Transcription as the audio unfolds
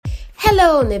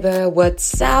Hello neighbor,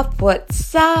 what's up?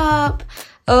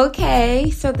 Okay,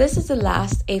 so this is the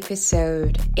last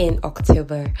episode in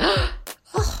October.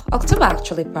 October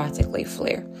actually practically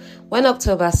flew. When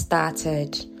October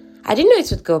started, I didn't know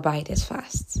it would go by this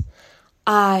fast.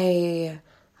 I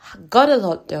got a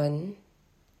lot done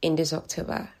in this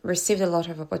October, received a lot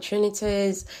of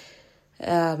opportunities,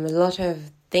 a lot of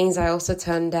things I also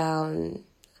turned down.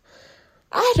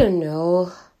 I don't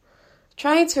know.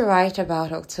 Trying to write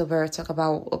about October, talk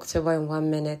about October in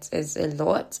 1 minute is a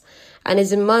lot. And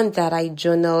it's a month that I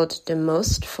journaled the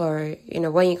most for,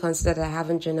 when you consider that I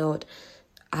haven't journaled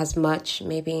as much,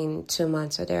 maybe in 2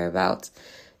 months or thereabouts.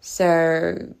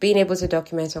 So being able to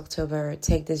document October,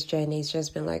 take this journey, has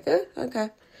just been like, okay.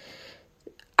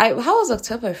 How was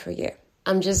October for you?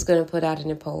 I'm just going to put out in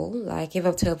a poll. Like, if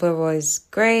October was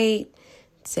great,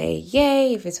 say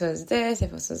yay. If it was this, if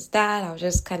it was that, I'll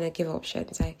just kind of give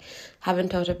options. I haven't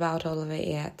thought about all of it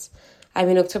yet. I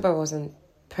mean, October wasn't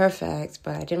perfect,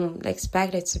 but I didn't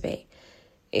expect it to be.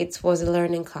 It was a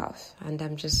learning curve, and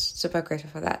I'm just super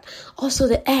grateful for that. Also,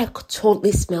 the air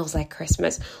totally smells like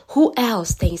Christmas. Who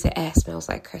else thinks the air smells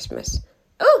like Christmas?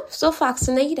 Oh, so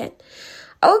fascinating.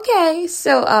 Okay,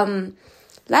 so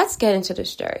let's get into the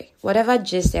story. Whatever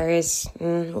gist there is,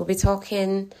 we'll be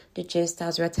talking the gist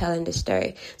as we're telling the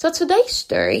story. So today's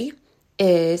story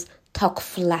is Talk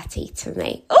Flatty to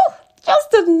Me. Oh,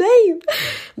 just the name!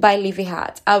 By Livy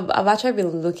Hart. I've actually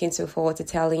been looking forward to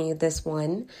telling you this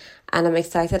one, and I'm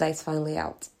excited that it's finally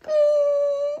out.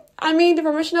 I mean, the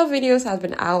promotional videos have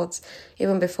been out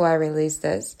even before I released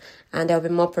this, and there'll be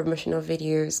more promotional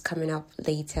videos coming up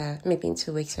later, maybe in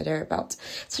 2 weeks or thereabouts.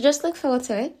 So just look forward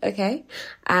to it, okay?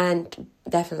 And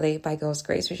definitely, by God's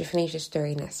grace, we should finish the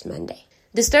story next Monday.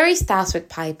 The story starts with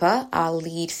Piper, our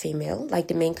lead female, like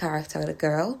the main character, the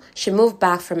girl. She moved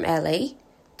back from LA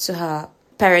to her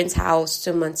parents' house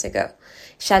 2 months ago.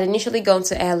 She had initially gone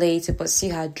to LA to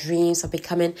pursue her dreams of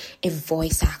becoming a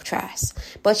voice actress,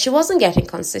 but she wasn't getting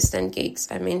consistent gigs.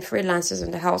 I mean, freelancers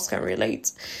in the house can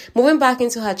relate. Moving back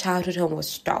into her childhood home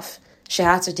was tough. She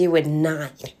had to deal with nine,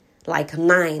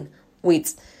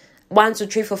 with 1, 2,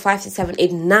 3, 4, 5, 6, 7,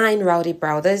 8, 9 rowdy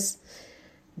brothers.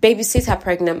 Babysit her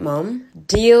pregnant mom,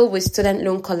 deal with student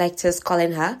loan collectors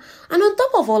calling her, and on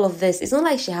top of all of this, it's not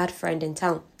like she had a friend in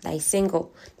town that is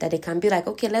single, that they can be like,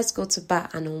 okay, let's go to bar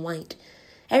and unwind.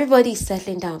 Everybody is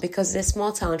settling down because it's a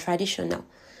small town, traditional.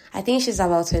 I think she's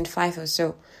about 25 or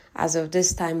so as of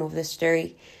this time of the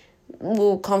story.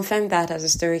 We'll confirm that as the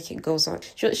story goes on.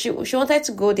 She wanted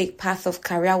to go the path of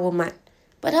career woman,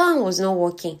 but that one was not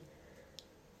working.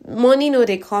 Money no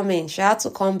they come in. She had to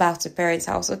come back to parents'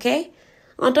 house, okay?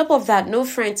 On top of that, no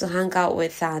friend to hang out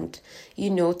with and,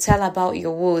 tell about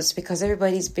your woes because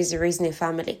everybody's busy raising a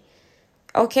family.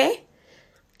 Okay?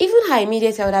 Even her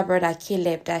immediate elder brother,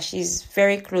 Caleb, that she's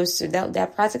very close to, they're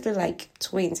practically like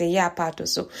twins, a year apart or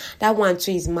so. That one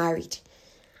too is married.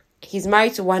 He's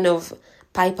married to one of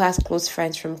Piper's close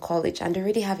friends from college, and they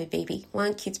already have a baby.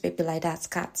 One cute baby like that,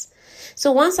 Kat.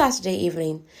 So one Saturday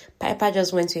evening, Piper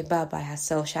just went to a bar by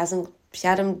herself. She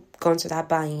hadn't gone to that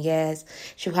bar in years.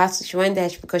 She went there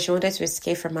because she wanted to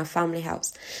escape from her family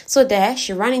house. So there,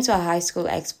 she ran into her high school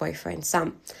ex-boyfriend,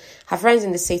 Sam. Her friends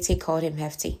in the city called him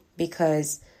Hefty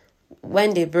because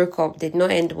when they broke up, they did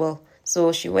not end well.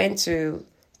 So she went to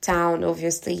town.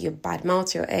 Obviously, you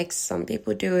badmouth your ex. Some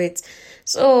people do it.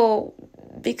 So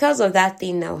because of that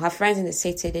thing now, her friends in the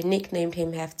city, they nicknamed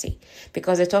him Hefty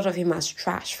because they thought of him as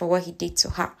trash for what he did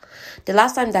to her. The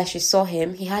last time that she saw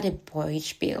him, he had a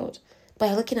boyish build. But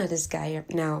you're looking at this guy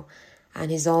now,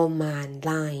 and he's all man,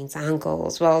 lines,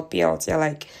 angles, well built. You're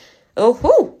like,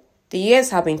 oh, the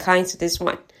years have been kind to this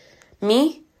one.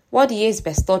 Me, what the years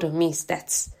bestowed on me is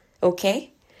that,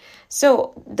 okay?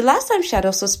 So the last time she had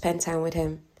also spent time with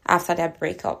him after their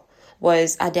breakup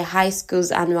was at the high school's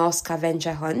annual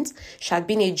scavenger hunt. She had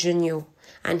been a junior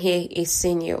and he a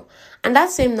senior. And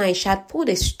that same night, she had pulled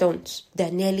a stunt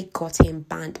that nearly got him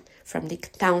banned from the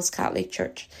town's Catholic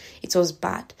church. It was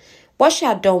bad. What she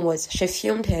had done was she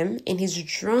filmed him in his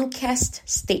drunkest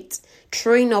state,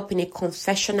 throwing up in a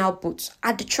confessional booth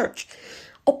at the church,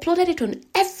 uploaded it on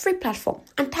every platform,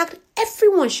 and tagged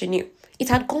everyone she knew. It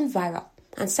had gone viral,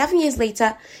 and 7 years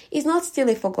later, it's not still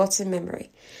a forgotten memory.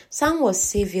 Sam was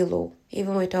civil,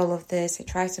 even with all of this. He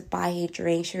tried to buy her a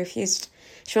drink. She refused.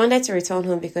 She wanted to return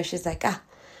home because she's like,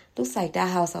 looks like that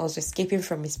house I was escaping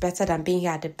from is better than being here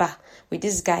at the bar with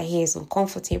this guy here is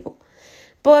uncomfortable.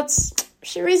 But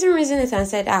she reasoned it and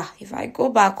said, if I go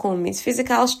back home, it's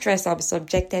physical stress I'll be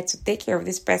subjected to take care of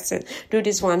this person, do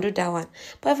this one, do that one.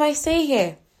 But if I stay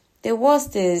here, the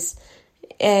worst is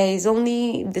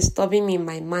only disturbing me in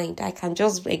my mind. I can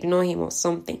just ignore him or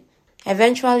something.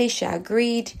 Eventually, she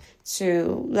agreed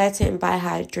to let him buy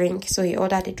her a drink, so he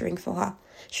ordered a drink for her.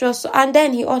 And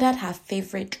then he ordered her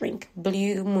favorite drink,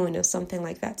 Blue Moon or something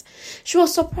like that. She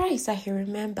was surprised that he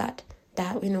remembered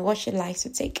that, what she likes to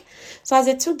take. So as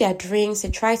they took their drinks, he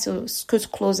tried to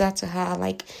scoot closer to her,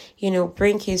 like,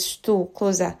 bring his stool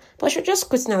closer. But she just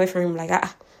scooting away from him, like,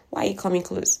 why are you coming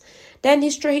close? Then he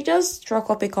just struck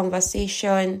up a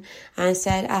conversation and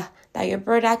said, that your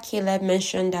brother Caleb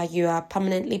mentioned that you are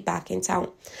permanently back in town.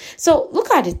 So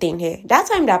look at the thing here. That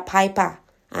time that Piper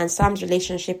and Sam's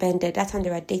relationship ended, that time they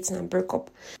were dating and broke up.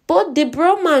 But the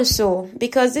bromance,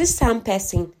 because this Sam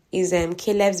person is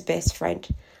Caleb's best friend,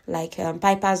 like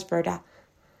Piper's brother,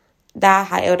 that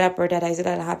her elder brother that is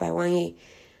older than her by 1 year.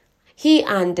 He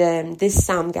and this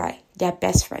Sam guy, they're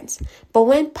best friends. But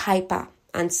when Piper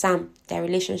and Sam, their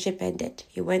relationship ended,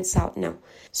 he went south now.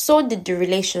 So did the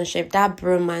relationship, that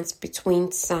bromance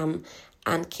between Sam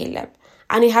and Caleb.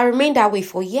 And it had remained that way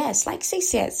for years, like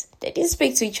 6 years. They didn't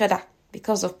speak to each other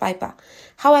because of Piper.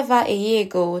 However, a year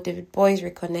ago, the boys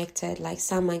reconnected, like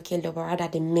Sam and Caleb, or rather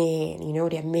the men,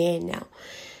 they're men now.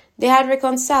 They had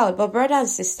reconciled, but brother and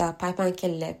sister, Piper and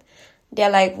Caleb, they're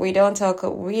like, we don't talk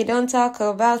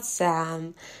about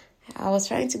Sam. I was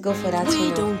trying to go for that.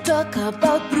 We don't talk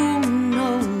about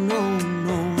Bruno, no.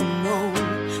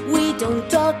 We don't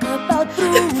talk about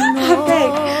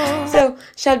Bruno. So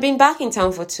she had been back in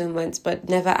town for 2 months, but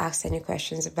never asked any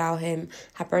questions about him.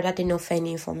 Her brother didn't offer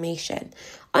any information.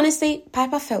 Honestly,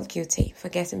 Piper felt guilty for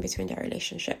getting between their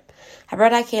relationship. Her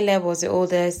brother Caleb was the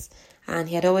oldest, and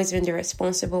he had always been the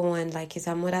responsible one, like he's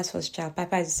her mother's first child.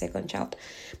 Piper is the second child.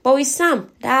 But with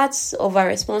Sam, that's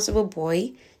over-responsible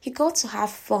boy, he got to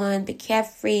have fun, be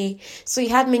carefree. So he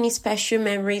had many special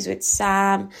memories with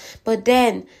Sam. But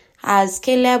then, as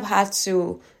Caleb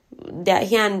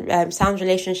he and Sam's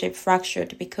relationship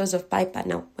fractured because of Piper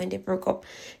now, when they broke up.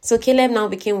 So Caleb now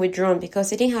became withdrawn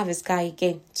because he didn't have his guy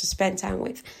again to spend time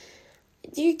with.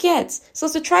 Do you get? So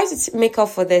to try to make up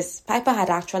for this, Piper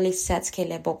had actually set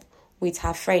Caleb up with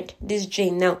her friend, this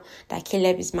Jane now, that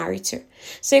Caleb is married to.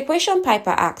 So a question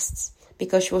Piper asked,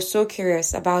 because she was so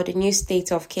curious about the new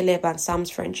state of Caleb and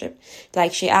Sam's friendship.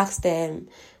 Like she asked them,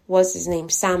 what's his name,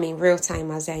 Sam, in real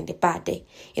time as they're in the bad day.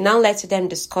 It now led to them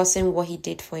discussing what he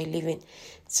did for a living.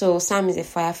 So Sam is a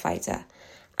firefighter.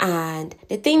 And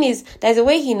the thing is, there's a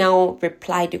way he now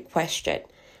replied the question.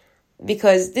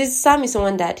 Because this Sam is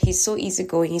someone that he's so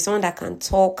easygoing. He's someone that can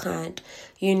talk and,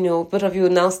 both of you will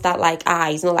now start like,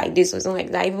 he's not like this, or it's not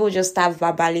like that. People just start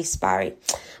verbally sparring.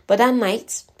 But that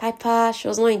night, Piper, she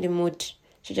was not in the mood.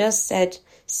 She just said,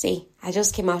 see, I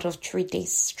just came out of 3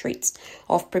 days straight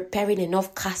of preparing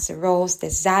enough casseroles,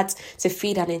 desserts to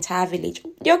feed an entire village.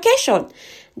 The occasion,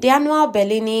 the annual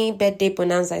Bellini birthday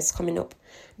bonanza is coming up.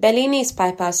 Bellini is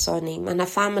Piper's surname, and her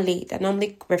family, they're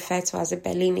normally referred to as the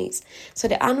Bellinis. So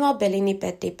the annual Bellini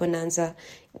birthday bonanza,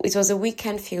 it was a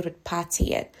weekend filled with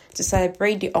party to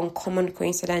celebrate the uncommon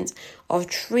coincidence of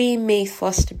 3 May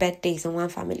 1st birthdays in one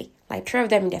family. Like 3 of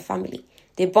them in their family.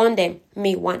 They born them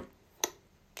May 1.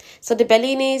 So the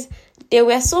Bellinis, there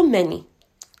were so many.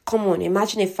 Come on,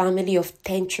 imagine a family of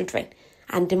 10 children,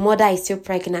 and the mother is still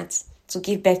pregnant to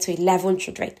give birth to 11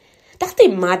 children. That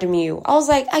thing mad me. I was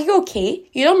like, are you okay?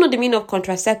 You don't know the meaning of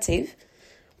contraceptive?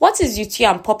 What is UTI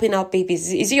and popping out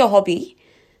babies? Is it your hobby?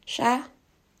 Sha,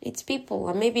 it's people,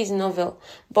 and maybe it's novel.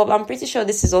 But I'm pretty sure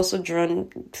this is also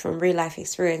drawn from real life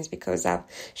experience, because I've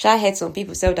heard some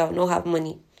people say that will not have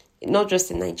money. Not just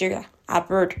in Nigeria,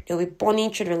 abroad. They'll be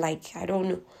born children like, I don't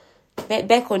know.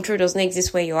 Birth control does not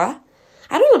exist where you are.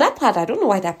 I don't know that part. I don't know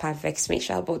why that part vexed me,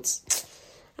 but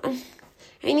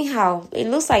anyhow, it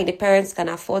looks like the parents can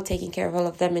afford taking care of all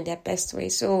of them in their best way.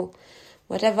 So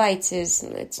whatever it is,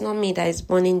 it's not me that is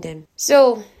burning them.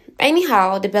 So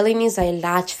anyhow, the Bellinis are a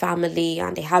large family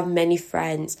and they have many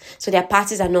friends. So their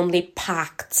parties are normally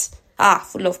packed,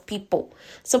 full of people.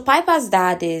 So Piper's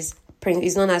dad is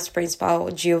known as Principal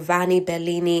Giovanni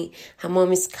Bellini. Her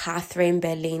mom is Catherine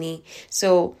Bellini.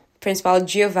 So Principal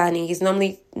Giovanni, he's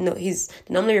normally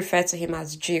referred to him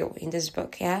as Gio in this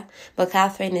book, yeah? But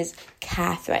Catherine is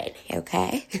Catherine,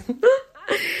 okay?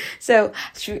 So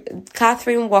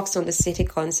Catherine works on the city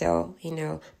council,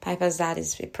 Piper's dad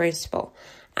is the principal.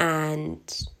 And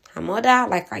her mother,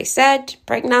 like I said,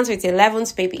 pregnant with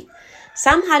 11th baby.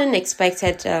 Sam hadn't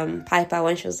expected Piper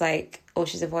when she was like, oh,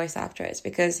 she's a voice actress,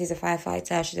 because he's a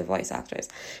firefighter, she's a voice actress.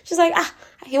 She's like,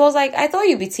 he was like, I thought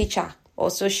you'd be teacher or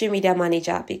social media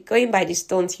manager, going by the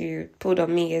stunts you pulled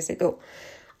on me years ago.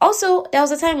 Also, there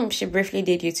was a time she briefly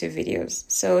did YouTube videos.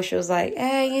 So she was like,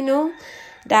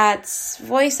 that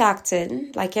voice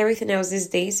acting, like everything else these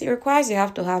days, it requires you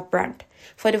have to have brand.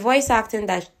 for the voice acting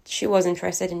that she was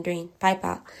interested in doing,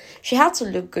 Piper, she had to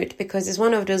look good because it's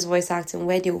one of those voice acting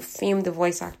where they'll film the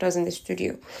voice actors in the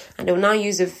studio and they'll now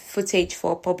use the footage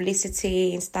for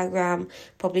publicity, Instagram,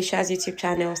 publishers, YouTube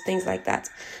channels, things like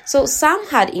that. So Sam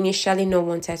had initially not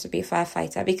wanted to be a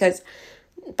firefighter because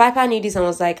Piper knew this and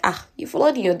was like, you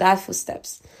followed in your dad's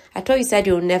footsteps. I thought you said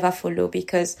you'll never follow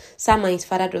because Sam and his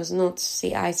father does not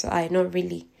see eye to eye, not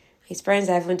really. His parents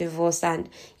are even divorced, and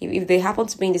if they happen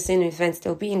to be in the same event,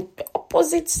 they'll be in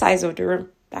opposite sides of the room,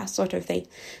 that sort of thing.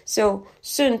 So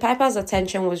soon, Piper's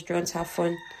attention was drawn to her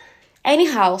phone.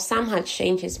 Anyhow, Sam had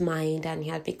changed his mind and he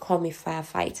had become a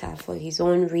firefighter for his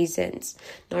own reasons,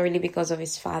 not really because of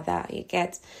his father, you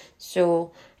get.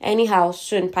 So anyhow,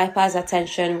 soon Piper's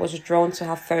attention was drawn to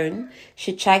her phone.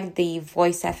 She checked the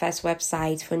Voice FS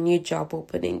website for new job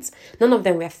openings. None of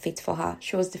them were fit for her.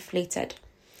 She was deflated.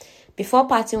 Before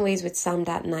parting ways with Sam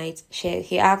that night,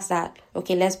 he asked that,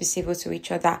 okay, let's be civil to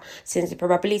each other since the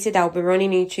probability that we'll be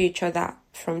running into each other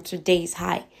from today is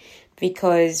high.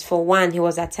 Because for one, he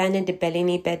was attending the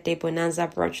Bellini birthday bonanza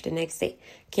brunch the next day.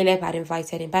 Caleb had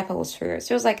invited him. Piper was furious.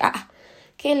 He was like,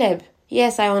 Caleb,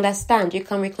 yes, I understand. You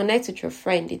can reconnect with your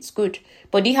friend. It's good.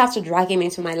 But you have to drag him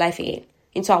into my life again,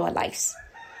 into our lives.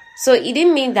 So it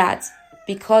didn't mean that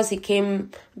because he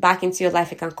came back into your life,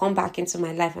 he can come back into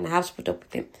my life and I have to put up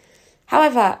with him.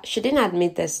 However, she didn't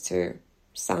admit this to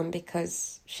Sam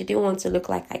because she didn't want to look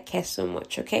like I care so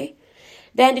much, okay?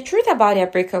 Then the truth about their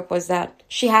breakup was that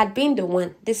she had been the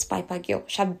one, this Piper girl,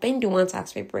 she had been the one to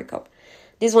ask for a breakup.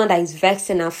 This one that is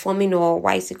vexing and forming, or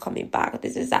why is he coming back?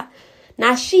 This is that.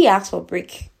 Now she asked for a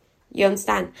break. You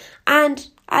understand? And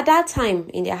at that time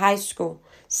in their high school,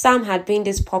 Sam had been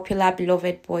this popular,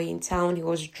 beloved boy in town. He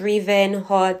was driven,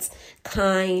 hot,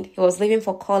 kind. He was leaving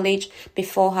for college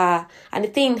before her. And the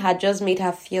thing had just made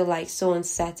her feel like so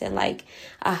uncertain. Like,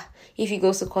 if he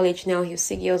goes to college now, he'll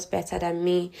see girls better than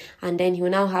me. And then he'll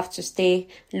now have to stay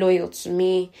loyal to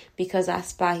me because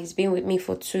as per he's been with me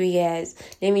for 2 years.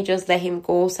 Let me just let him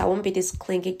go so I won't be this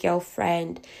clingy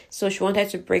girlfriend. So she wanted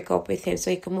to break up with him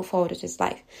so he could move forward with his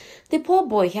life. The poor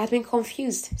boy, he had been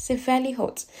confused, severely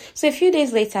hurt. So a few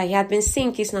days later, he had been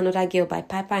seen kissing another girl by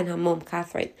Piper and her mom,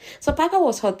 Catherine. So Piper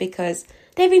was hurt because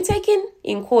they've been taking,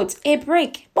 in quotes, a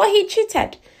break. But he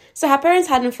cheated. So her parents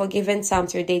hadn't forgiven Sam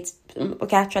to a date.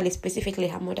 Okay, actually, specifically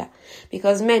her mother.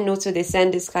 Because men know to they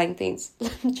send these kind of things.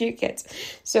 Do you get?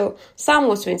 So Sam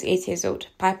was 28 years old.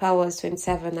 Piper was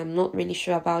 27. I'm not really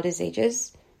sure about his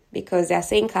ages. Because they're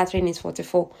saying Catherine is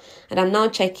 44. And I'm now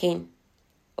checking.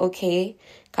 Okay,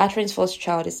 Catherine's first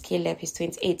child is Caleb. He's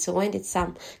 28. So when did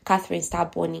Catherine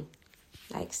start borning?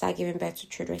 Like start giving birth to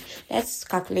children. Let's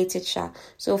calculate it, Sha.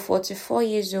 So 44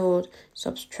 years old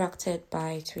subtracted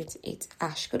by 28.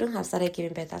 She couldn't have started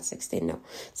giving birth at 16 now.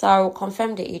 So I will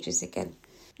confirm the ages again.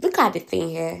 Look at the thing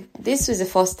here. This was the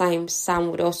first time Sam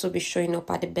would also be showing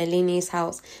up at the Bellini's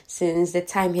house since the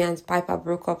time he and Piper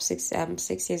broke up 6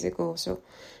 years ago. So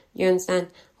you understand?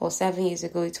 Or 7 years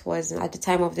ago it was at the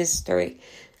time of this story.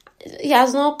 He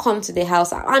has not come to the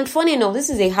house. And funny enough, this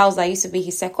is a house that used to be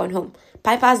his second home.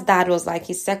 Piper's dad was like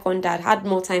his second dad, had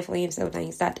more time for himself than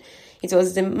his dad. It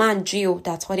was the man, Gio,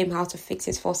 that taught him how to fix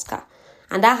his first car.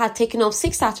 And that had taken up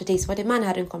 6 Saturdays, but the man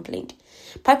hadn't complained.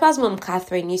 Piper's mom,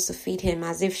 Catherine, used to feed him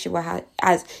as if Sam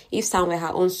were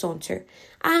her own son too.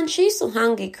 And she used to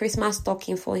hang a Christmas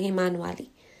stocking for him annually.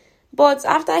 But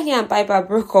after he and Piper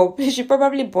broke up, she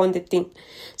probably burned the thing.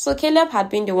 So Caleb had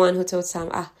been the one who told Sam,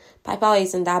 Piper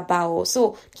is in that bar.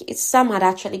 So Sam had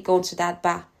actually gone to that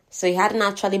bar. So he hadn't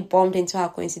actually bumped into her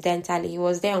coincidentally. He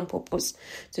was there on purpose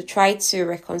to try to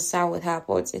reconcile with her,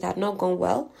 but it had not gone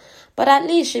well. But at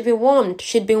least she'd been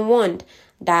warned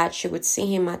that she would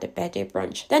see him at the birthday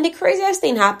brunch. Then the craziest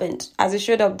thing happened as he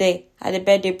showed up there at the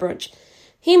birthday brunch.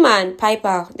 Him and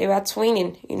Piper, they were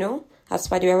twinning, That's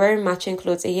why they were wearing matching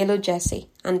clothes, a yellow jersey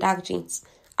and dark jeans.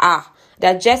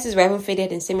 Their jerseys were even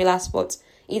faded in similar spots.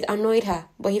 It annoyed her,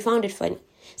 but he found it funny.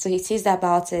 So he teased her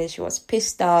about it. She was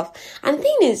pissed off. And the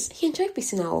thing is, he enjoyed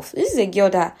pissing her off. This is a girl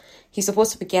that he's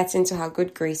supposed to be getting to her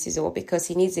good graces or because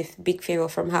he needs a big favor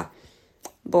from her.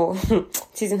 But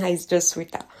teasing her is just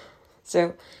sweeter.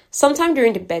 So sometime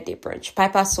during the birthday brunch,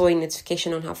 Piper saw a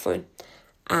notification on her phone.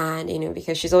 And,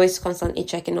 because she's always constantly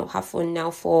checking out her phone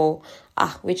now for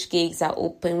which gigs are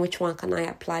open, which one can I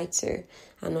apply to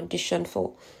and audition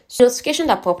for. So the notification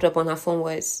that popped up on her phone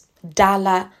was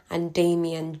Dala and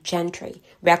Damien Gentry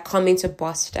were coming to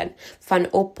Boston for an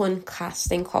open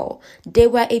casting call. They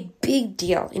were a big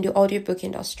deal in the audiobook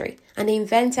industry and they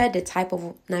invented the type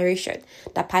of narration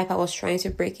that Piper was trying to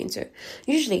break into.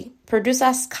 Usually,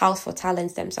 producers scout for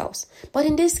talents themselves. But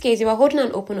in this case, they were holding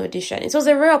an open audition. It was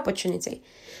a rare opportunity.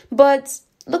 But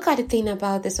look at the thing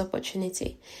about this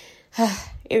opportunity.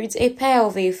 It's a pair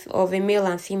of a male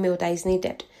and female that is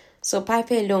needed. So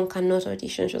Piper alone cannot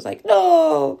audition. She was like,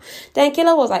 no. Then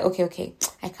Kayla was like, okay,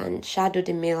 I can shadow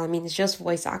the male. I mean, it's just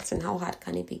voice acting. How hard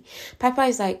can it be? Piper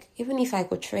is like, even if I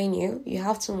could train you, you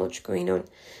have too much going on.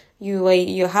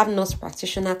 You have nurse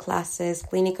practitioner classes,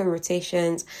 clinical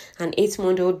rotations, an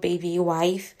 8-month-old baby,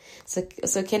 wife. So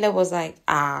Kayla was like,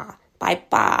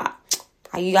 Piper,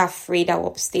 are you afraid I will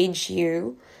upstage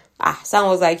you? Sam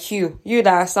was like, you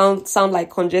that sound like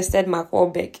congested Mark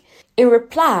Wahlberg. In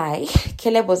reply,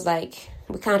 Caleb was like,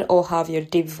 we can't all have your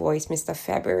deep voice, Mr.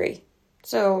 February.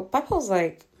 So Papa was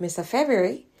like, Mr.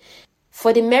 February?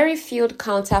 For the Merrifield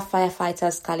Counter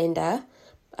Firefighters calendar,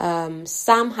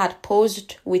 Sam had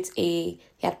posed for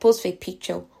a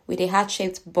picture with a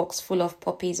heart-shaped box full of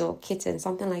puppies or kittens,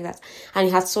 something like that. And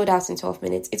it had sold out in 12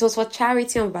 minutes. It was for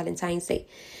charity on Valentine's Day.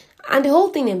 And the whole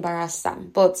thing embarrassed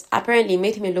Sam, but apparently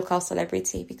made him a local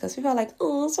celebrity because people are like,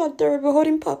 oh, so adorable,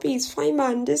 holding puppies, fine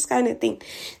man, this kind of thing.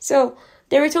 So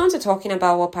they returned to talking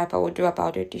about what Piper would do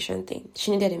about the audition thing.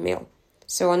 She needed a male.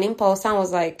 So on impulse, Sam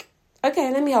was like,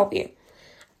 okay, let me help you.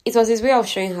 It was his way of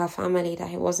showing her family that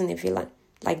he wasn't a villain,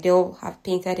 like they all have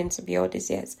painted him to be all these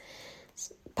years.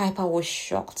 Piper was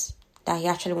shocked that he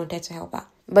actually wanted to help her.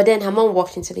 But then her mom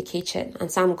walked into the kitchen and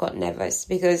Sam got nervous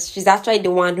because she's actually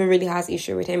the one who really has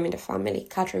issue with him in the family,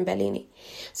 Catherine Bellini.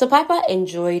 So Piper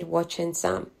enjoyed watching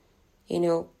Sam,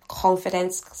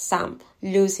 confident Sam,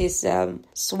 lose his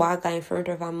swagger in front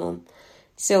of her mom.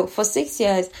 So for 6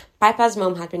 years, Piper's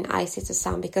mom had been icy to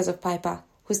Sam because of Piper,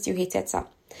 who still hated Sam.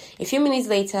 A few minutes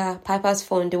later, Piper's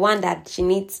phone, the one that she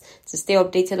needs to stay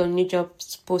updated on new job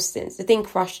postings, the thing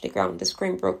crashed to the ground, the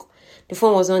screen broke. The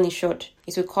phone was uninsured.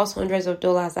 It would cost hundreds of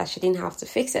dollars that she didn't have to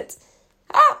fix it.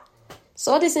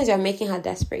 So all these things were making her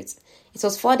desperate. It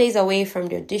was 4 days away from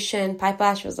the audition.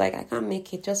 Piper, she was like, I can't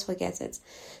make it, just forget it.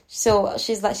 So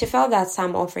she felt that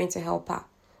Sam offering to help her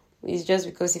is just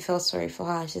because he felt sorry for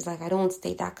her. She's like, I don't want to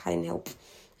take that kind of help.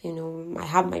 I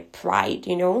have my pride,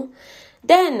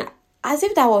 Then, as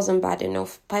if that wasn't bad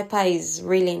enough, Piper is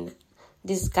reeling.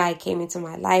 This guy came into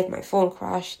my life, my phone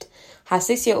crashed. Her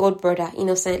 6-year-old brother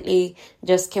innocently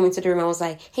just came into the room and was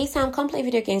like, hey Sam, come play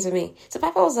video games with me. So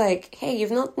Piper was like, hey,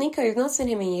 you've not seen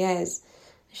him in years.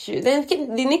 Then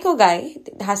the Nico guy,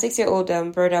 her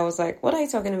 6-year-old brother was like, what are you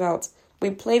talking about? We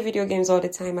play video games all the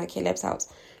time at Caleb's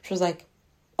house. She was like,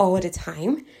 all the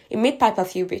time? It made Piper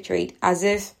feel betrayed, as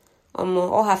if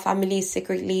all her family is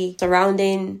secretly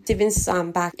surrounding Steven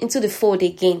Sam back into the fold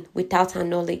again without her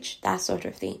knowledge, that sort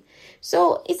of thing.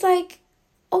 So it's like,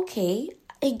 okay,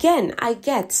 again, I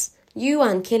get you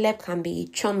and Caleb can be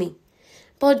chummy,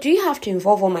 but do you have to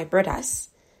involve all my brothers?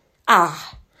 And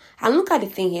look at the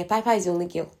thing here. Piper is the only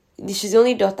girl. She's the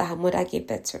only daughter her mother gave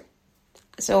birth to.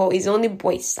 So it's only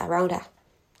boys around her.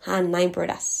 Her and 9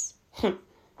 brothers. And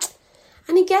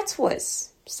it gets worse.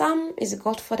 Sam is the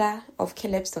godfather of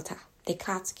Caleb's daughter,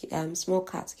 the small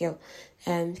cat girl,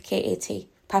 K-A-T.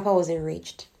 Piper was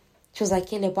enraged. She was like,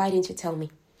 Caleb, why didn't you tell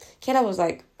me? Caleb was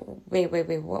like, wait,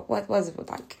 what was it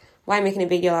like? Why making a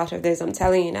big deal out of this? I'm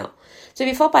telling you now. So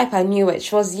before Piper knew it,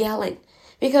 she was yelling.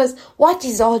 Because what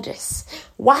is all this?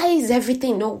 Why is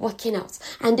everything not working out?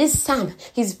 And this Sam,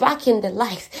 he's back in the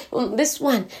life. This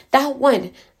one, that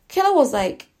one. Caleb was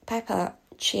like, Piper,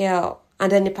 chill.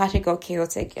 And then the party got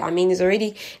chaotic. I mean, it's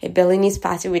already a Bellini's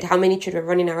party with how many children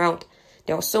running around.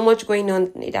 There was so much going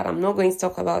on that I'm not going to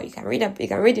talk about. You can read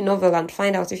the novel and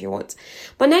find out if you want.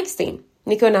 But next thing,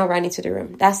 Nico now ran into the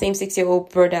room. That same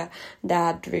 6-year-old brother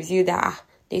that reviewed that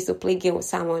they used to play game with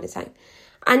Sam all the time.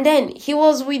 And then he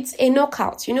was with a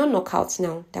knockout. You know knockouts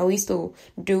now that we used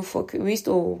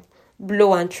to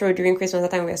blow and throw during Christmas that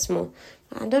time we were small.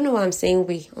 I don't know why I'm saying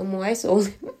we.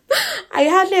 I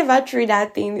hardly ever threw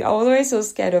that thing. I was always so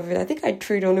scared of it. I think I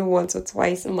threw it only once or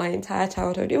twice in my entire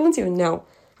childhood. Even till now.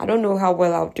 I don't know how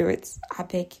well I'll do it. I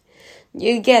beg.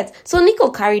 You get. So Nico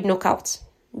carried knockout.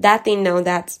 That thing now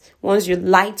that once you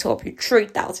light up, you throw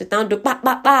it out. You now do ba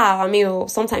ba ba. I mean, or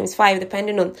sometimes 5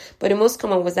 depending on. But the most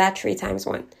common was that 3 times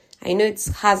 1. I know it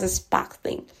has a spark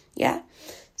thing. Yeah.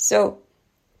 So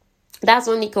that's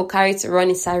what Nico carried to run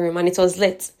inside room, and it was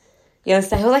lit. You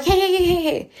understand? He was like,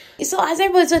 hey. So as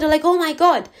everybody said, they're like, oh my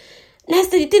God. Next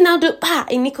thing, the thing now do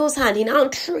in Nico's hand. He now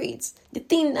threw it. The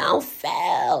thing now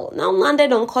fell. Now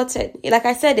landed on cotton. Like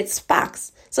I said, it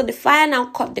sparks. So the fire now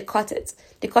caught the cotton.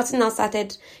 The cotton now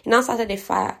started a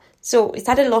fire. So it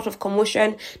started a lot of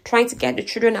commotion, trying to get the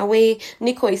children away.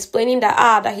 Nico explaining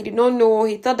that he did not know.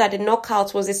 He thought that the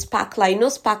knockout was a sparkler. You know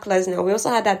sparklers now. We also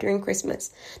had that during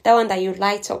Christmas. That one that you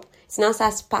light up. It now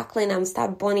starts sparkling and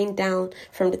start burning down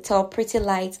from the top, pretty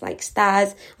lights like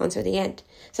stars onto the end.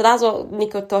 So that's what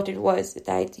Nico thought it was.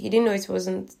 That he didn't know it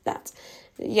wasn't that.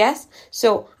 Yes.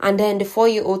 So, and then the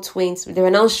 4-year-old twins, they were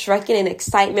now striking in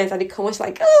excitement at the commotion,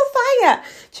 like, oh, fire!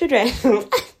 Children.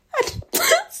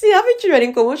 See, having children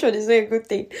in commotion is not a good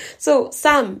thing. So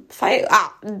Sam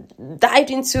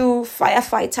dived into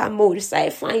firefighter mode,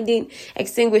 started finding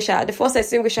extinguisher. The first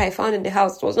extinguisher he found in the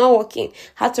house was not working.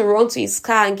 Had to run to his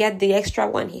car and get the extra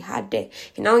one he had there.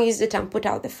 He now used it and put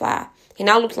out the fire. He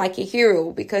now looked like a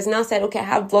hero because he now said, okay, I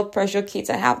have blood pressure kits.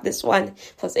 I have this one.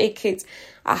 First aid kits.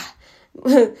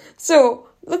 So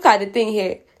look at the thing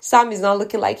here. Sam is now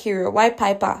looking like hero. Why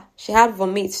Piper? She had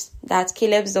vomit that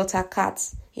Caleb's daughter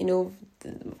Kat,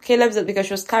 because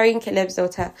she was carrying Caleb's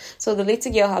daughter. So the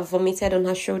little girl had vomited on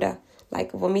her shoulder,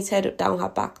 like vomited down her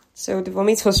back. So the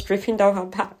vomit was dripping down her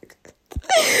back.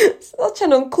 Such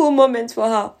an uncool moment for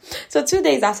her. So 2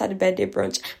 days after the birthday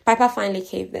brunch, Piper finally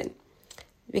caved in.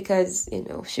 Because,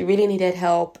 she really needed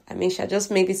help. I mean, she had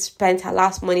just maybe spent her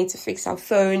last money to fix her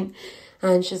phone.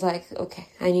 And she's like, okay,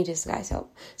 I need this guy's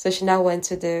help. So she now went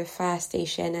to the fire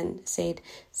station and said,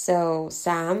 so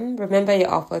Sam, remember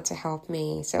your offer to help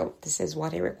me. So this is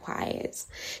what it requires.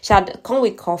 She had come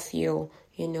with coffee,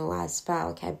 as far,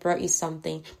 okay, I brought you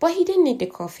something. But he didn't need the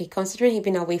coffee, considering he'd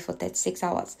been away for 36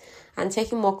 hours. And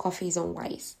taking more coffee is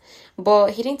unwise.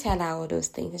 But he didn't tell her all those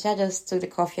things. She just took the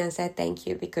coffee and said thank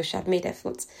you because she had made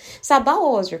efforts. So about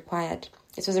what was required.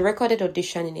 It was a recorded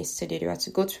audition in a studio. They had to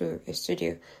go to a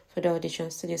studio for the audition,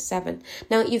 Studio 7.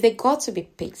 Now, if they got to be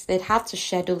picked, they'd have to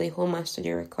schedule a home and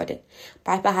studio recording.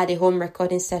 Piper had a home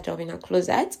recording set up in her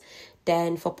closet.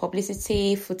 Then for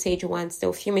publicity footage once,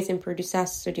 they'll film it in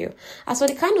producer's studio. As for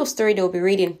the kind of story they'll be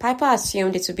reading, Piper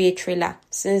assumed it to be a thriller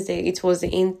since it was the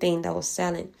in thing that was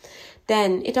selling.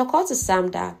 Then it occurred to Sam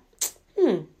that,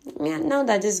 now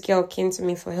that this girl came to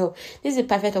me for help, this is a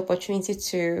perfect opportunity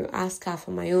to ask her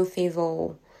for my own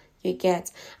favor. You get.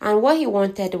 And what he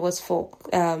wanted was for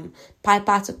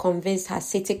Piper to convince her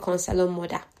city councilor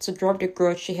mother to drop the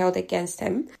grudge she held against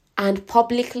him and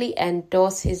publicly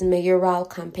endorse his mayoral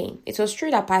campaign. It was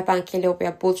true that Piper and Caleb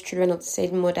were both children of the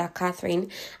same mother, Catherine,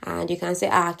 and you can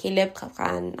say, Caleb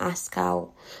can ask her.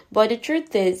 But the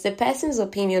truth is, the person's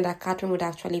opinion that Catherine would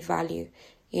actually value,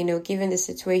 given the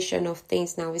situation of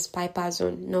things now, is Piper's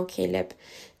own, not Caleb.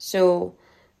 So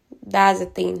that's the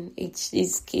thing.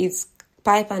 It's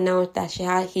Piper now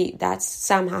that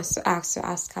Sam has to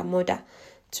ask her mother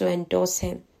to endorse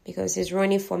him because he's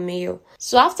running for mayor.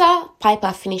 So after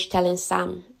Piper finished telling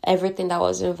Sam everything that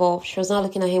was involved, she was now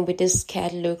looking at him with this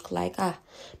scared look like,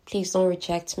 please don't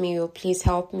reject me, or please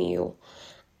help me.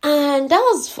 And that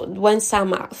was when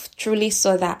Sam truly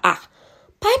saw that,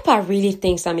 Piper really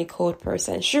thinks I'm a cold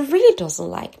person. She really doesn't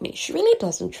like me. She really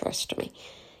doesn't trust me.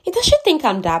 Does she think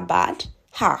I'm that bad?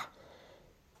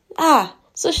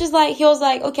 So he was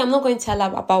like, okay, I'm not going to tell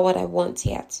her about what I want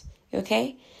yet,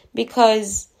 okay?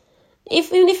 Because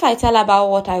even if I tell her about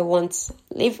what I want,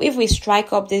 if we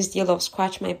strike up this deal of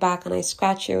scratch my back and I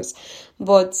scratch yours,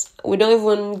 but we don't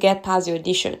even get past the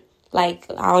audition,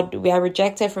 we are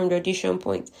rejected from the audition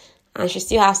point, and she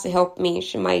still has to help me,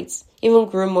 she might even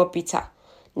grow more bitter.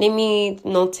 Let me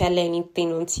not tell her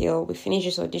anything until we finish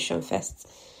this audition first.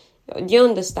 Do you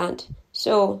understand?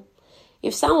 So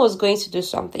if Sam was going to do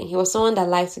something, he was someone that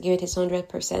likes to give it his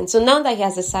 100%. So now that he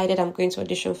has decided I'm going to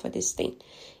audition for this thing,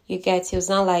 he was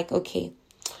now like, okay,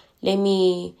 let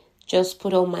me just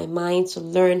put on my mind to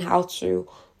learn how to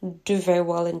do very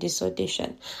well in this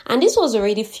audition. And this was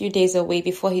already a few days away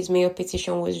before his mayor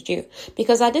petition was due.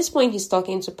 Because at this point, he's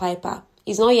talking to Piper.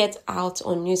 He's not yet out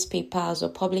on newspapers or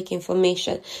public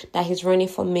information that he's running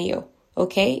for mayor.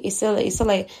 Okay, it's still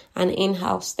like an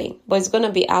in-house thing, but it's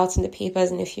gonna be out in the papers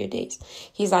in a few days.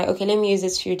 He's like, okay, let me use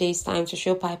this few days time to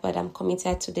show Piper that I'm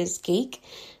committed to this gig,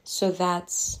 so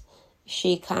that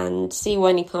she can see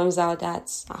when it comes out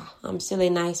that I'm still a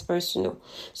nice person.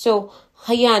 So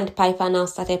he and Piper now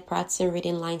started practicing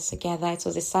reading lines together. It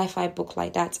was a sci-fi book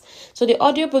like that. So the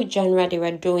audiobook genre they were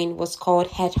doing was called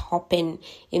head-hopping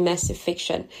immersive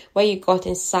fiction, where you got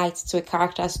insight to a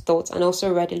character's thoughts and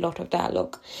also read a lot of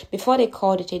dialogue. Before they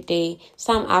called it a day,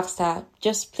 Sam asked her,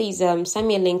 just please send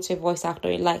me a link to a voice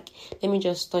actor you like. Let me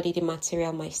just study the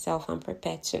material myself and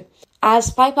prepare to. As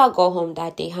Piper got home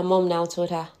that day, her mom now told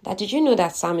her that, did you know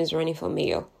that Sam is running for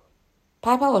mayor?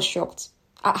 Piper was shocked.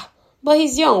 But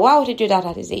he's young. Why would he do that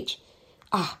at his age?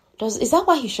 Is that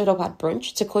why he showed up at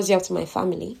brunch? To cozy up to my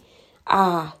family?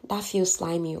 That feels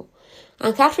slimy.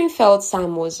 And Catherine felt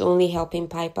Sam was only helping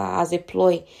Piper as a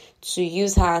ploy to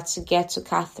use her to get to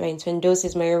Catherine to endorse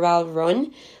his mayoral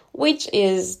run, which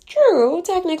is true,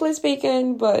 technically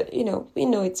speaking, but, we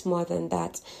know it's more than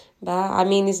that. But, I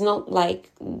mean, it's not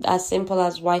like as simple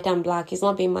as white and black. It's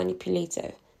not being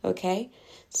manipulative, okay?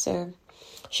 So,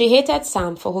 she hated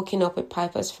Sam for hooking up with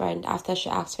Piper's friend after she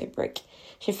asked for a break.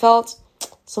 She felt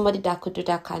somebody that could do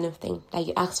that kind of thing, that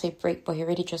you asked for a break, but he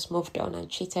already just moved on and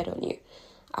cheated on you.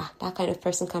 That kind of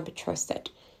person can't be trusted.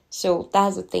 So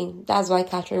that's the thing. That's why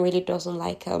Catherine really doesn't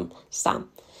like Sam.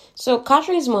 So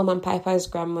Catherine's mom and Piper's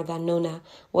grandmother, Nona,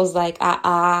 was like,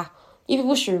 you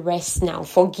people should rest now.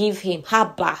 Forgive him.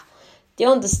 Haba. They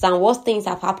understand what things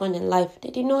have happened in life. They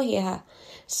did not hear her.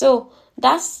 So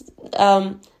that's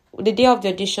the day of the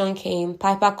audition came.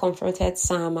 Piper confronted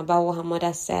Sam about what her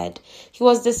mother said. He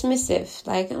was dismissive.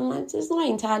 Like, I'm like, it's not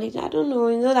entirely, I don't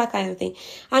know, that kind of thing.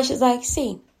 And she's like,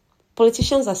 see,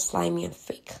 politicians are slimy and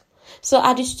fake. So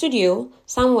at the studio,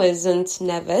 Sam wasn't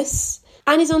nervous.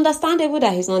 And it's understandable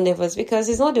that he's not nervous because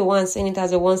he's not the one seeing it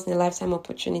as a once-in-a-lifetime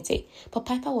opportunity. But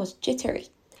Piper was jittery.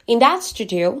 In that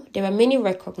studio, there were many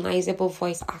recognizable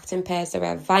voice acting pairs that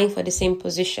were vying for the same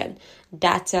position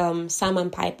that Sam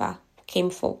and Piper came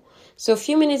for. So a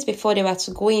few minutes before they were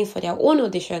to go in for their own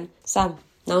audition, Sam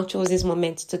now chose this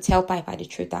moment to tell Piper the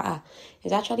truth that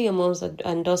it's actually your mom's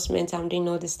endorsement I'm doing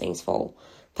all these things for.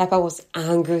 Piper was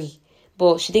angry,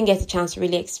 but she didn't get a chance to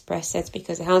really express it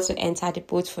because they had to enter the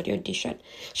booth for the audition.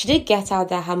 She did get out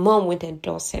that her mom would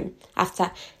endorse him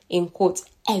after, in quotes,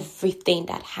 everything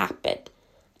that happened.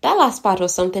 That last part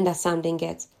was something that Sam didn't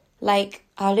get. Like,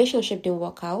 our relationship didn't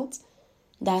work out.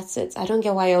 That's it. I don't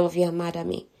get why all of you are mad at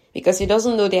me. Because he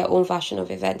doesn't know their own version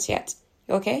of events yet.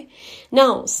 Okay?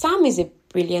 Now, Sam is a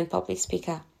brilliant public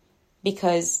speaker.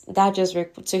 Because that just,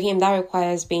 to him, that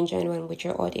requires being genuine with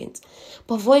your audience.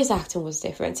 But voice acting was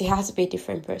different. He has to be a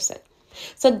different person.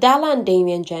 So Dalla and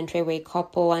Damien Gentry were a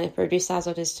couple and the producers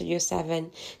of the Studio 7.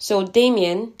 So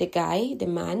Damien, the guy, the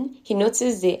man, he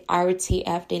noticed the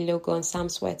RTF, the logo on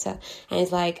Sam's sweater. And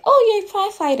he's like, oh, you're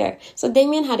a firefighter. So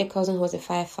Damien had a cousin who was a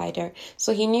firefighter.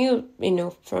 So he knew,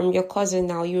 from your cousin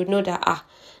now, you would know that,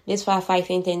 this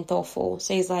firefighting ain't awful.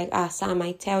 So he's like, Sam,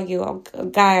 I tell you,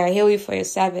 guy, I hail you for your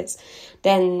service.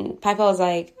 Then Piper was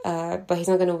like, but he's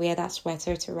not going to wear that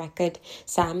sweater to record.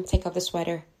 Sam, take off the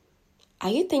sweater. Are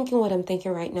you thinking what I'm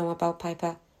thinking right now about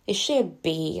Piper? Is she a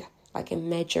B, like a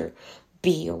major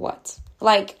B or what?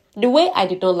 Like, the way I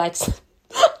did not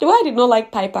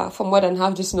like Piper for more than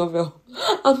half this novel.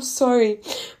 I'm sorry.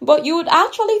 But you would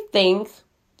actually think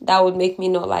that would make me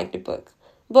not like the book.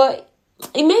 But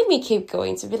it made me keep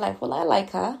going to be like, well, I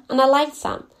like her and I like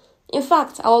Sam. In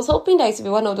fact, I was hoping that it would be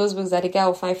one of those books that the girl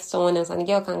will find someone else and the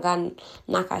girl can go and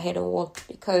knock her head on the wall.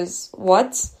 Because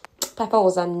what? Piper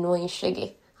was annoying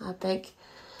shaggy. I beg.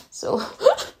 So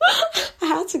I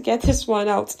had to get this one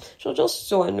out. She was just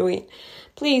so annoying.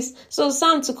 Please. So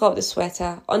Sam took off the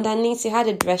sweater. Underneath, he had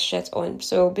a dress shirt on.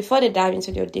 So before they dived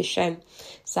into the audition,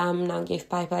 Sam now gave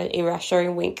Piper a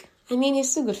reassuring wink. I mean,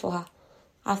 it's still good for her.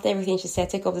 After everything she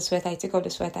said, take off the sweater, I take off the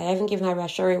sweater. I haven't given her a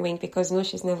reassuring wink because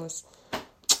she's nervous.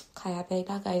 Kai, I beg,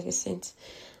 that guy is a saint.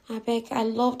 I beg,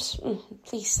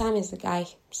 please, Sam is the guy.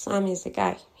 Sam is the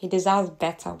guy. He deserves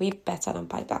better, way better than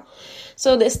Piper.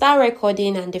 So they start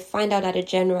recording and they find out that the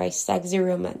genre is sexy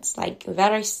romance, like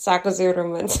very sexy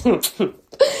romance.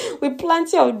 With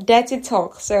plenty of dirty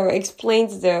talk. So it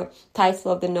explains the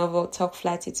title of the novel, Talk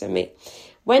Flatty to Me.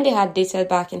 When they had dated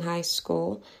back in high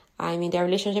school, their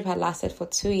relationship had lasted for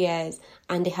 2 years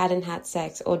and they hadn't had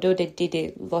sex, although they did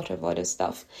a lot of other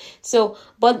stuff. So,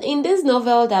 but in this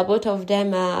novel that both of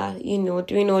them are,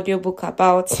 doing audiobook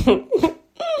about,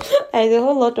 there's a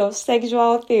whole lot of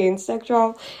sexual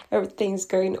everything's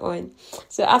going on.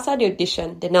 So after the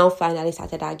audition, they now finally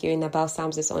started arguing about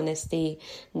Sam's dishonesty,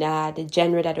 the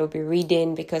genre that they'll be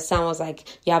reading, because Sam was like,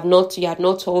 you have not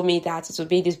told me that it would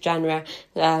be this genre.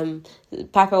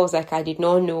 Piper was like, I did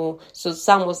not know. So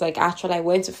Sam was like, actually, I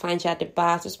went to find you at the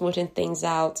bar to smoothing things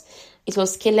out. It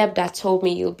was Caleb that told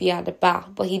me you'll be at the bar,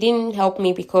 but he didn't help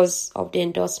me because of the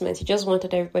endorsement. He just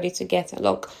wanted everybody to get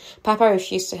along. Piper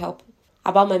refused to help.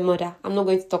 About my mother, I'm not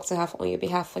going to talk to her on your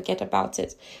behalf. Forget about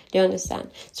it. Do you understand?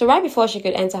 So right before she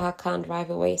could enter her car and drive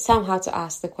away, Sam had to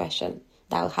ask the question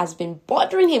that has been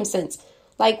bothering him since.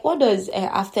 Like, what does,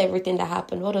 after everything that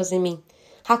happened, what does it mean?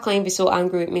 How can you be so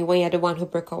angry with me when you're the one who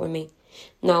broke up with me?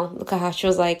 Now, look at her. She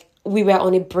was like, we were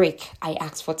on a break. I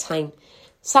asked for time.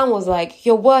 Sam was like,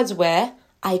 your words were,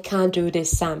 I can't do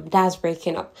this, Sam. That's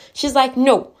breaking up. She's like,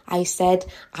 no, I said,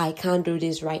 I can't do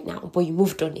this right now. But you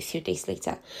moved on a few days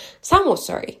later. Sam was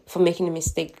sorry for making a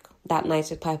mistake that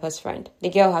night with Piper's friend. The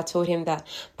girl had told him that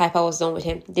Piper was done with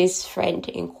him. This friend,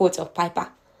 in quotes, of Piper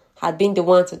had been the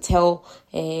one to tell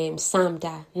Sam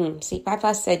that, see,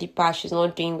 Piper said she's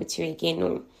not doing with you again.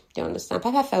 No, do you understand?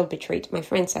 Piper felt betrayed. My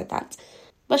friend said that.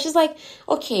 But she's like,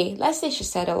 okay, let's say she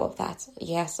said all of that.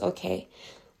 Yes, okay.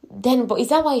 Then, but is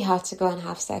that why you have to go and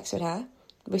have sex with her?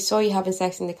 We saw you having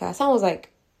sex in the car. Sam was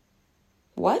like,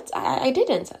 what? I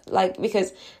didn't. Like,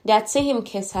 because they had seen him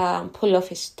kiss her and pull off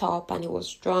his top and he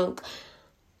was drunk.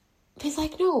 But he's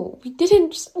like, no, we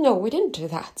didn't do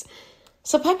that.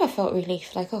 So Piper felt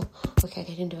relief, like, oh, okay,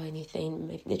 they didn't do anything.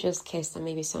 Maybe they just kissed and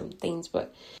maybe some things,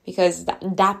 but because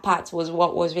that part was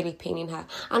what was really paining her.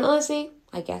 And honestly,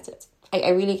 I get it. I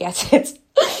really get it.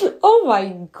 Oh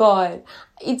my God.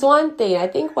 It's one thing. I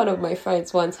think one of my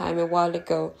friends a while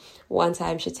ago,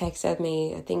 she texted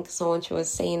me. I think someone she was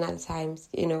saying at the time,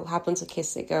 happened to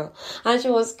kiss a girl. And she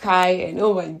was crying.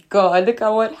 Oh my God, look at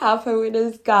what happened with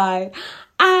this guy.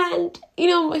 And, she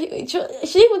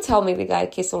didn't even tell me the guy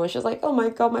kissed someone. She was like, oh my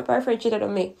God, my boyfriend cheated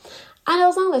on me. And I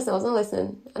was not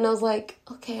listening. And I was like,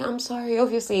 okay, I'm sorry.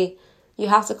 Obviously, you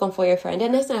have to come for your friend. The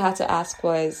next thing I had to ask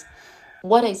was,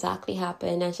 what exactly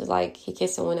happened? And she's like, he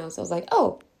kissed someone else. I was like,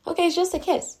 oh, okay, it's just a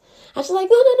kiss. And she's like,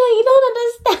 no, you don't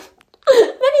understand.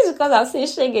 Maybe it's because I've seen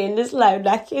Shaggy in this life.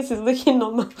 That kiss is looking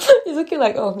normal. It's looking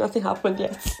like, oh, nothing happened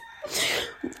yet.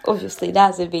 Obviously,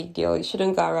 that's a big deal. You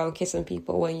shouldn't go around kissing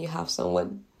people when you have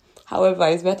someone. However,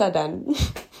 it's better than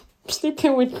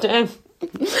sleeping with them.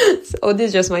 So this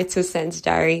is just my 2 cents,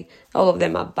 Jerry. All of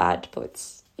them are bad, but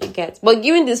But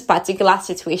given this particular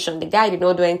situation, the guy did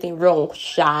not do anything wrong,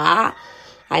 sha.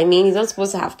 I mean, he's not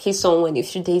supposed to have kissed someone a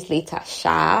few days later,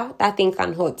 sha. That thing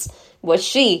can hurt. But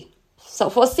so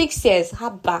for 6 years,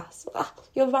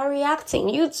 you're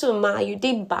overreacting. You too, ma, you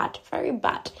did bad, very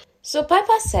bad. So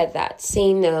Piper said that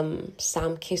seeing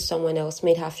Sam kiss someone else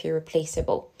made her feel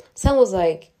replaceable. Sam was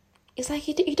like, it's like,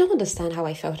 you don't understand how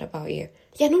I felt about you.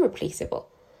 You're not replaceable.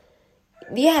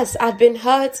 Yes, I'd been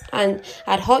hurt and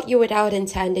I'd hurt you without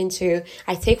intending to.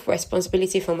 I take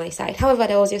responsibility for my side. However,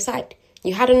 that was your side.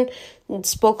 You hadn't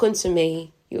spoken to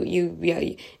me. You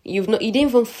didn't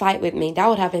even fight with me. That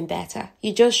would have been better.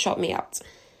 You just shut me out.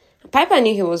 Piper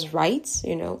knew he was right,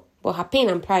 but her pain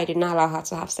and pride did not allow her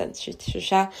to have sense. She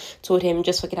told him,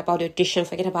 just forget about the audition,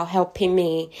 forget about helping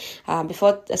me.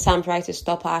 Before Sam tried to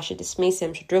stop her, she dismissed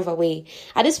him, she drove away.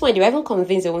 At this point, they were even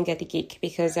convinced they won't get the gig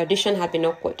because the audition had been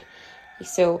awkward.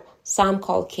 So Sam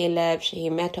called Caleb. He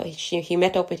met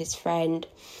up with his friend,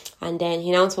 and then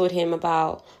he now told him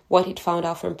about what he'd found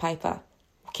out from Piper.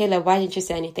 Caleb, why didn't you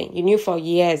say anything? You knew for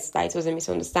years that it was a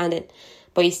misunderstanding,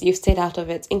 but you stayed out of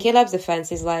it. In Caleb's defense,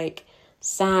 he's like,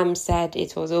 Sam said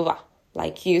it was over.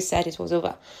 Like you said it was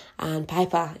over. And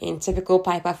Piper, in typical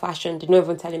Piper fashion, did not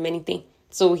even tell him anything.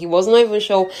 So he was not even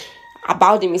sure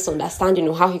about the misunderstanding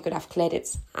or how he could have cleared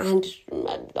it. And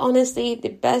honestly, the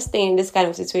best thing in this kind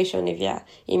of situation, if you're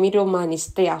a middleman, is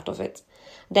stay out of it.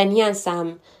 Then he and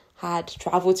Sam had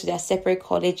traveled to their separate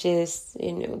colleges,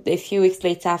 a few weeks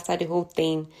later after the whole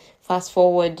thing. Fast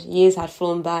forward, years had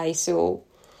flown by, so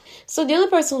the only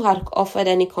person who had offered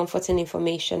any comforting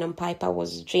information on Piper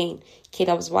was Jane,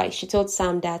 Caleb's wife. She told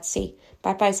Sam that, see,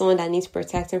 Piper is someone that needs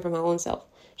protecting from her own self.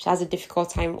 She has a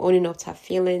difficult time owning up to her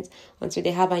feelings until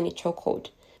they have her in a chokehold.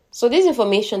 So this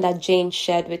information that Jane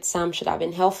shared with Sam should have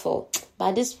been helpful. But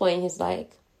at this point, he's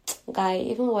like, guy,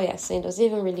 even what you're saying, does it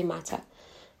even really matter?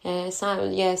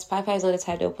 Sam, yes, Piper is not the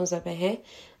type that opens up her hair.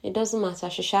 It doesn't matter.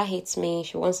 She hates me.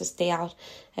 She wants to stay out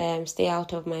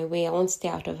of my way. I want to stay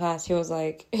out of her. She was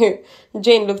like,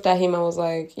 Jane looked at him and was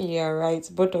like, yeah, right,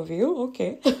 both of you,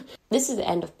 okay. This is the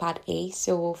end of part A,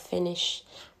 so we'll finish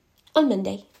on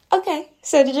Monday. Okay,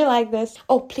 so did you like this?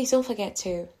 Oh, please don't forget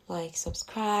to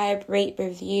subscribe, rate,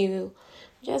 review.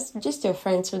 Just your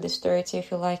friends with the story too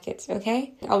if you like it,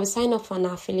 okay? I will sign up for an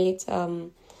affiliate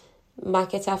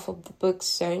marketer for the book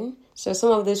soon. So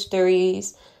some of the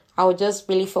stories, I will just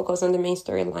really focus on the main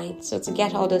storyline. So to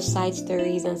get all the side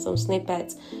stories and some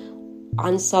snippets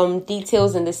and some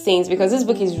details in the scenes, because this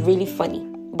book is really funny,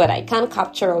 but I can't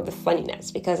capture all the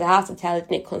funniness because I have to tell it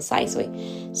in a concise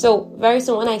way. So very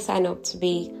soon when I sign up to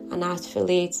be an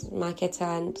affiliate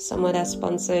marketer and some other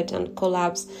sponsored and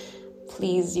collabs,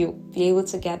 please, you'll be able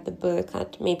to get the book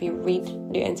and maybe read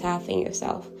the entire thing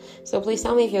yourself. So please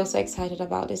tell me if you're so excited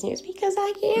about this news, because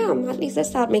I am. At least let's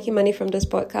start making money from this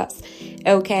podcast.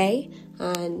 Okay?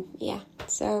 And yeah,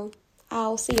 so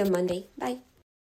I'll see you on Monday. Bye.